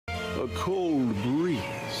A cold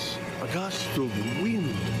breeze, a gust of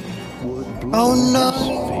wind would blow Oh no! his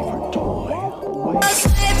favorite toy away.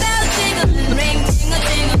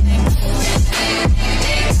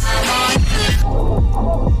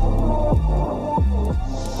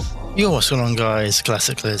 Yo, what's going on, guys?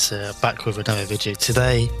 Classic Liz here, back with another video.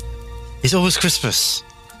 Today is always Christmas.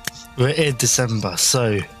 We're in December,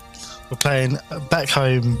 so we're playing back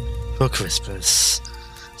home for Christmas.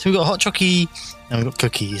 So we've got hot chocolate and we've got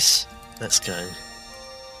cookies. Let's go.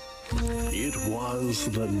 It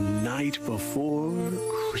was the night before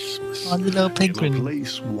Christmas. Oh, the little penguin. In a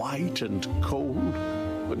place white and cold,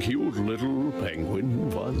 a cute little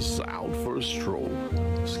penguin was out for a stroll,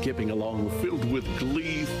 skipping along filled with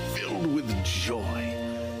glee, filled with joy.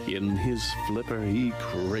 In his flipper he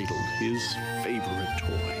cradled his favorite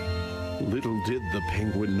toy. Little did the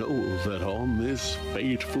penguin know that on this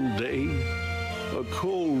fateful day, a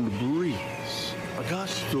cold breeze, a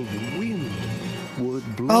gust of wind would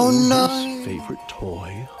blow his favorite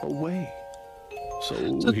toy away. So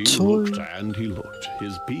he looked and he looked,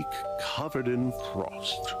 his beak covered in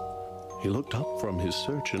frost. He looked up from his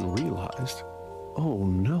search and realized, oh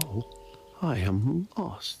no, I am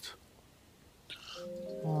lost.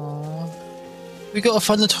 Aww. We gotta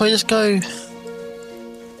find the toy, let's go.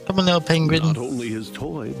 Come on, little penguin. Not only his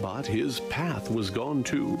toy, but his path was gone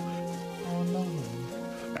too. Oh no.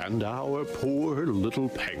 And our poor little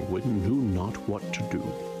penguin knew not what to do.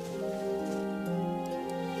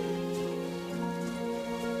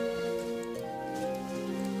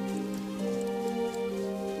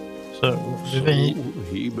 So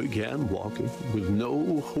he began walking with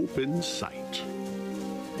no hope in sight.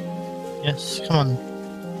 Yes, come on.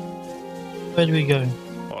 Where do we go?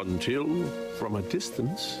 Until, from a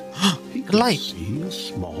distance, he could light. see a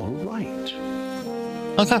small light.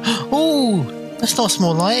 Okay. Oh, that's not a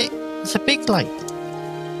small light. It's a big light.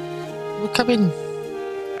 We're coming.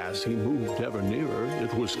 As he moved ever nearer,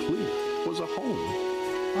 it was clear it was a home.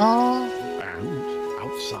 Ah. And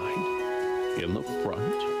outside, in the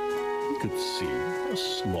front, he could see a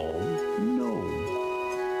small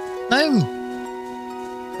gnome. Gnome.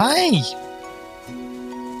 Hi.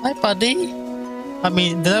 Hi, buddy. I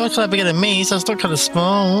mean, the gnome's kind of bigger than me, so it's still kind of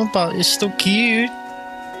small, but it's still cute.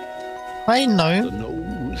 Hi, gnome. The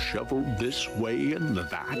gnome shoveled this way and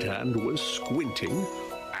that and was squinting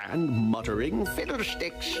and muttering,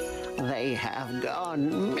 "Fiddlesticks, they have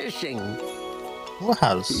gone missing." What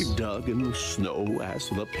has? He dug in the snow as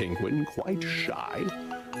the penguin, quite shy,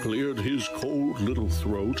 cleared his cold little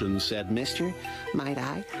throat and said, "Mister, might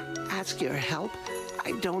I ask your help?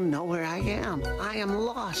 I don't know where I am. I am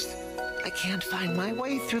lost. I can't find my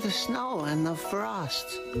way through the snow and the frost."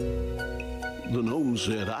 The gnome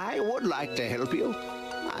said, "I would like to help you.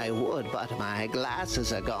 I would, but my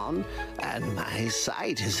glasses are gone, and my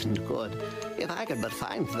sight isn't good. If I could but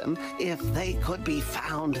find them, if they could be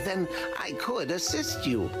found, then I could assist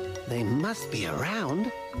you. They must be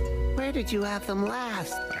around. Where did you have them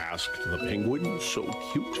last?" asked the penguin, so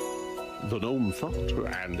cute. The gnome thought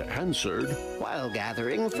and answered, "While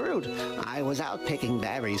gathering fruit, I was out picking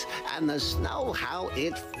berries, and the snow, how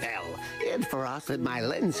it fell. It frosted my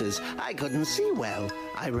lenses. I couldn't see well.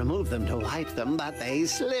 I removed them to wipe them, but they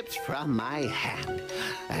slipped from my hand.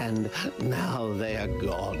 And now they are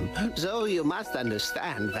gone. So you must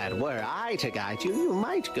understand that were I to guide you, you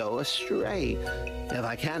might go astray. If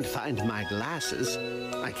I can't find my glasses,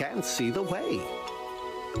 I can't see the way."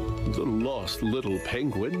 The lost little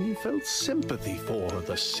penguin felt sympathy for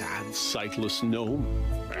the sad, sightless gnome,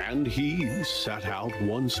 and he set out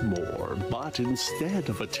once more, but instead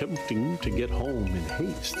of attempting to get home in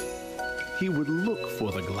haste, he would look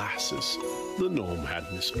for the glasses the gnome had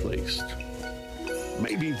misplaced.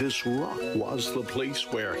 Maybe this rock was the place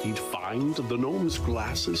where he'd find the gnome's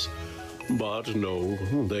glasses, but no,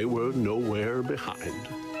 they were nowhere behind.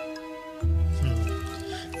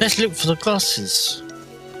 Let's look for the glasses.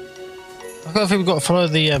 I think we've got to follow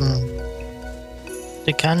the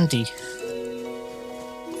candy.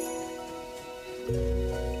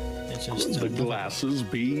 Could the glasses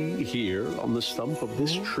be here on the stump of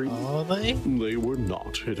this tree? Are they? They were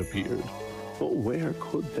not, it appeared. But where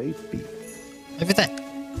could they be? Over there.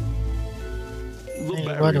 The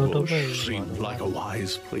berry bush seemed like a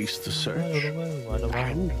wise place to search.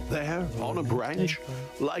 And there, on a branch,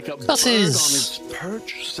 like a bird on its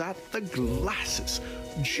perch, sat the glasses,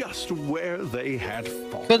 just where they had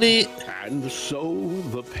fallen. And so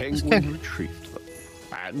the penguin retrieved them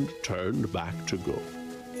and turned back to go.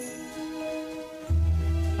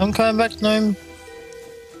 I'm coming back, gnome.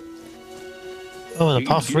 Oh, the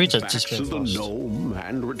path reads it just to the gnome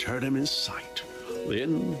and returned him his sight.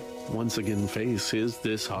 Then once again face his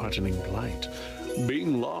disheartening plight.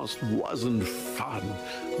 Being lost wasn't fun,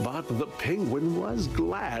 but the penguin was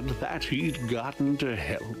glad that he'd gotten to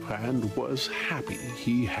help and was happy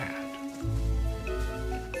he had.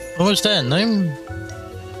 What was that, gnome?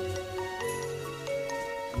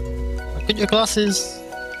 Get your glasses.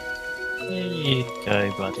 There you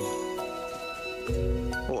go, buddy.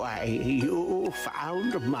 Why, you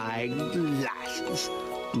found my glasses,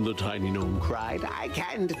 the tiny gnome cried. I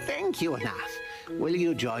can't thank you enough. Will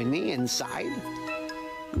you join me inside?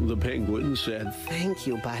 The penguin said, Thank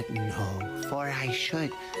you, but no, for I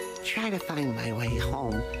should try to find my way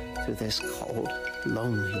home through this cold,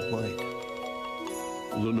 lonely wood.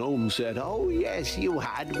 The gnome said, Oh, yes, you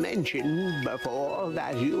had mentioned before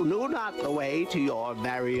that you knew not the way to your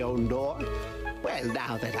very own door. Well,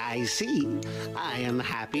 now that I see, I am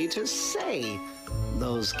happy to say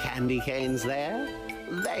those candy canes there,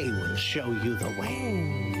 they will show you the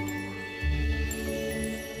way.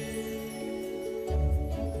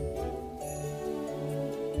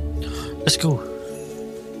 Let's go.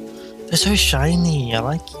 They're so shiny, I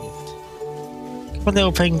like it. Come on,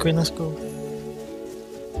 little penguin, let's go.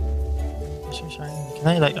 They're so shiny. Can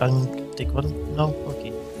I, like, take one? No?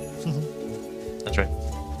 Okay. That's right.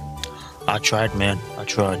 I tried, man. I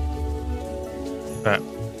tried. Right.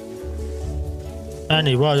 And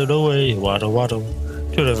he waddled away, waddle,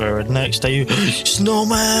 to the very next day.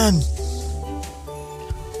 Snowman!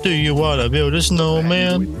 Do you want to build a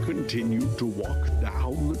snowman? The penguin continued to walk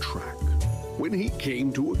down the track. When he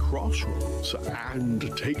came to a crossroads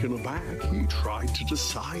and, taken aback, he tried to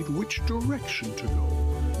decide which direction to go.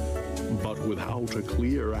 But without a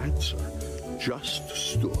clear answer, just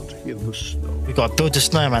stood in the snow. We got to build a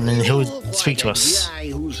snowman and he'll speak to us. Guy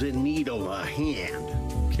who's in need of a hand.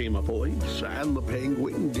 Came a voice, and the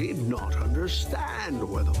penguin did not understand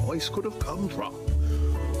where the voice could have come from.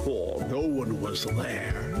 For no one was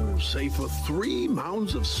there, save for 3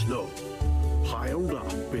 mounds of snow piled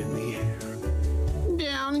up in the air.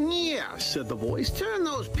 Down here, said the voice. Turn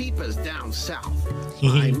those peepers down south.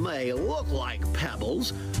 I may look like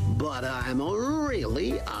pebbles, but I'm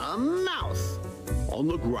really a mouse. On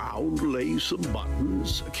the ground lay some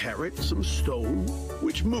buttons, a carrot, some stone,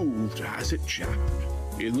 which moved as it jabbed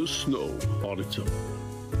in the snow on its own.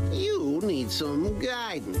 You need some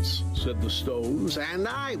guidance, said the stones, and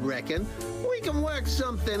I reckon we can work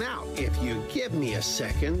something out if you give me a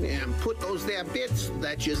second and put those there bits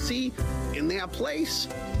that you see in their place.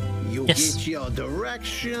 You get your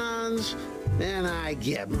directions, and I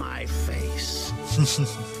get my face.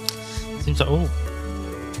 Seems like, oh.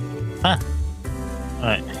 Ah.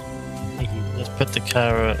 Alright. Let's put the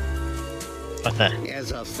carrot right there.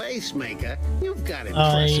 As a face maker, you've got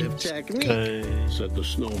impressive technique, said the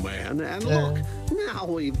snowman, and look, now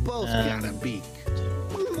we've both got a beak.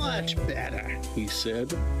 Much better, he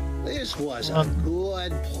said. This was a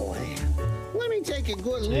good plan. Let me take a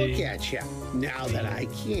good look at you, now that I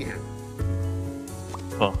can.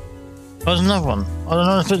 Oh, there's another one. I don't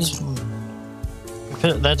know if it's...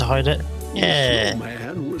 Put it there to hide it. Yeah. The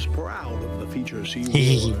snowman was proud of the features he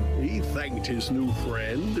wore. He thanked his new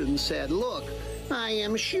friend and said, Look, I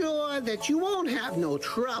am sure that you won't have no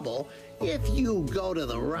trouble if you go to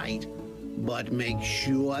the right. But make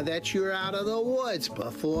sure that you're out of the woods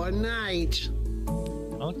before night.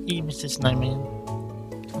 Okay, Mr. Snowman.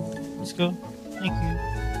 Let's go. Thank you.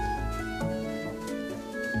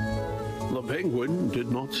 The penguin did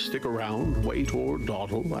not stick around, wait, or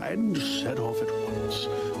dawdle, and set off at once,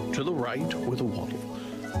 to the right with a waddle.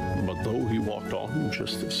 But though he walked on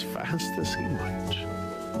just as fast as he might,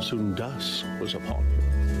 soon dusk was upon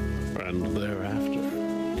him, and thereafter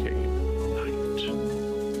came night.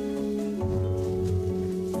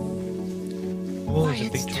 Why,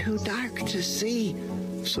 it's too dark to see,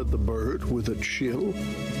 said the bird with a chill,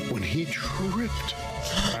 when he tripped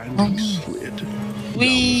and he slid down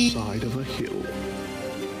the side of a hill.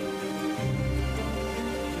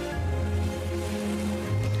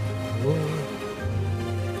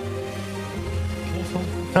 Careful,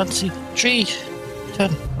 can't see the tree.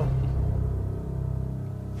 Turn. Oh.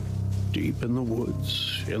 Deep in the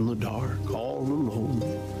woods, in the dark, all alone,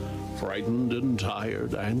 frightened and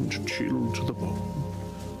tired and chilled to the bone,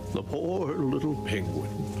 the poor little penguin,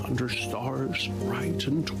 under stars bright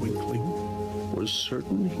and twinkling, was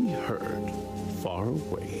certain he heard, far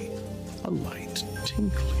away, a light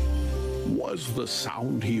tinkling. Was the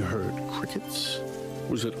sound he heard crickets?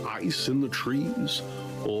 Was it ice in the trees?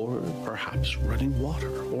 Or perhaps running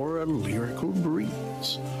water, or a lyrical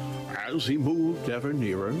breeze? As he moved ever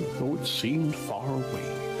nearer, though it seemed far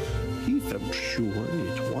away, he felt sure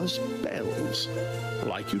it was bells,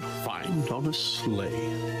 like you'd find on a sleigh.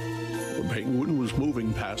 The penguin was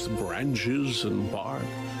moving past branches and bark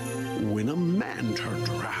when a man turned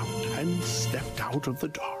around and stepped out of the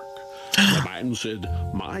dark. The man said,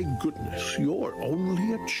 "My goodness, you're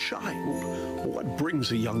only a child. What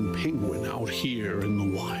brings a young penguin out here in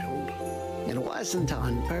the wild?" It wasn't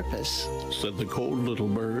on purpose, said the cold little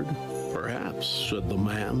bird. "Perhaps," said the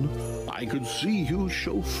man, "I could see you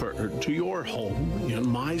chauffeured to your home in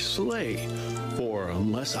my sleigh. For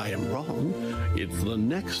unless I am wrong, it's the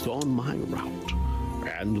next on my route,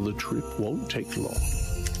 and the trip won't take long."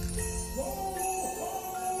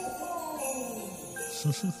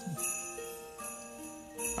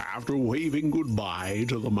 After waving goodbye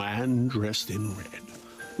to the man dressed in red,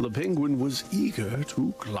 the penguin was eager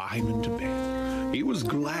to climb into bed. He was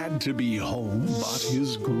glad to be home, but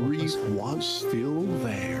his grief was still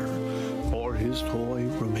there, for his toy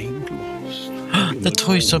remained lost. The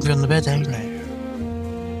toy's still on the bed, ain't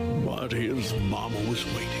it? But his mama was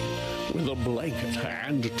waiting with a blanket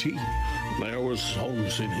and tea. There were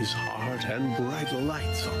songs in his heart and bright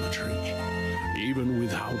lights on the tree. Even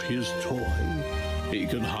without his toy, he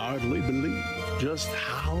could hardly believe just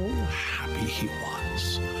how happy he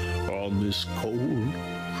was on this cold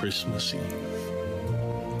Christmas Eve.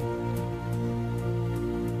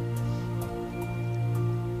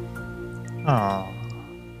 Aww.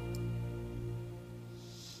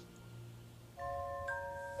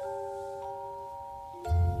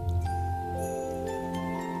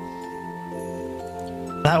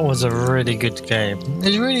 That was a really good game.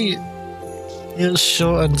 It was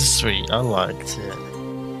short and sweet. I liked it.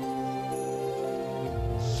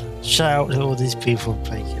 Shout out to all these people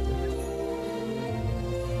playing it.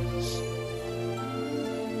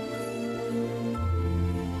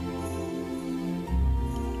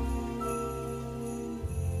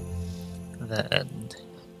 The end.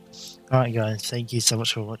 Alright guys, thank you so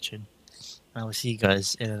much for watching. I will see you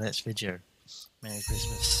guys in the next video. Merry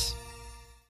Christmas.